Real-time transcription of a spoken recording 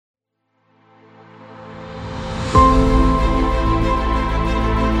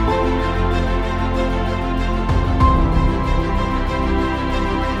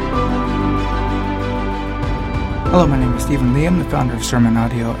Hello, my name is Stephen Lee. I'm the founder of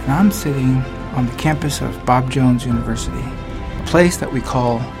SermonAudio, and I'm sitting on the campus of Bob Jones University, a place that we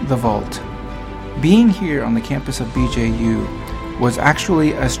call the Vault. Being here on the campus of BJU was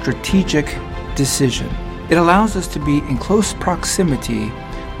actually a strategic decision. It allows us to be in close proximity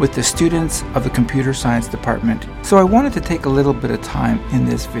with the students of the computer science department. So I wanted to take a little bit of time in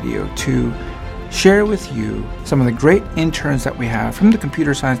this video to share with you some of the great interns that we have from the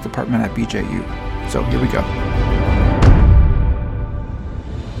computer science department at BJU. So here we go.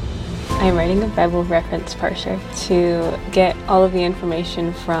 I'm writing a Bible reference parser to get all of the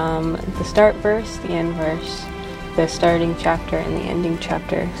information from the start verse, the end verse, the starting chapter, and the ending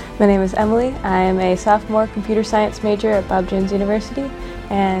chapter. My name is Emily. I'm a sophomore computer science major at Bob Jones University,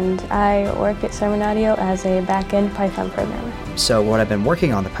 and I work at SermonAudio as a back-end Python programmer. So what I've been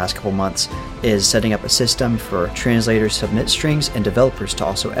working on the past couple months is setting up a system for translators to submit strings and developers to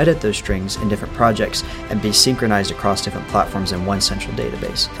also edit those strings in different projects and be synchronized across different platforms in one central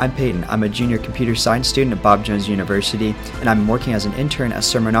database. I'm Peyton. I'm a junior computer science student at Bob Jones University, and I'm working as an intern at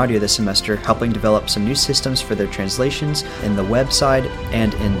SermonAudio this semester, helping develop some new systems for their translations in the web side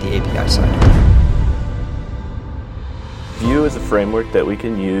and in the API side. Vue is a framework that we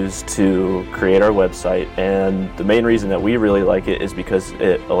can use to create our website, and the main reason that we really like it is because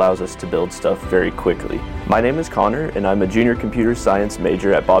it allows us to build stuff very quickly. My name is Connor, and I'm a junior computer science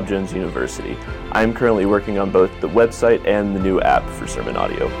major at Bob Jones University. I'm currently working on both the website and the new app for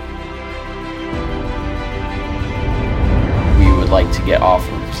SermonAudio. We would like to get off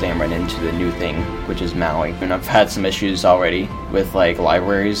of Xamarin into the new thing, which is Maui. And I've had some issues already with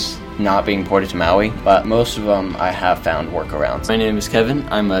libraries not being ported to Maui, but most of them I have found workarounds. My name is Kevin.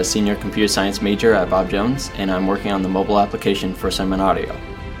 I'm a senior computer science major at Bob Jones, and I'm working on the mobile application for SermonAudio.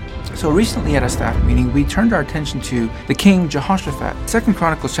 So recently at a staff meeting, we turned our attention to the king Jehoshaphat. 2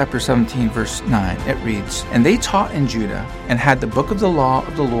 Chronicles chapter 17, verse 9, it reads, "And they taught in Judah, and had the book of the law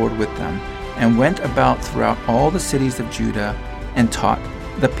of the Lord with them, and went about throughout all the cities of Judah, and taught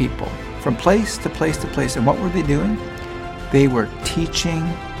the people." From place to place to place. And what were they doing? They were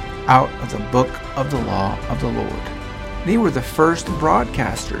teaching out of the book of the law of the Lord. They were the first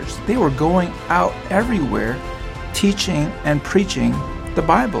broadcasters. They were going out everywhere teaching and preaching the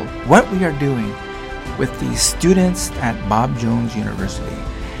Bible. What we are doing with these students at Bob Jones University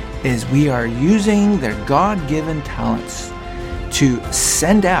is we are using their God-given talents to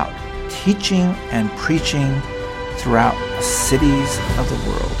send out teaching and preaching throughout cities of the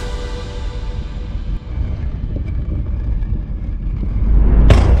world.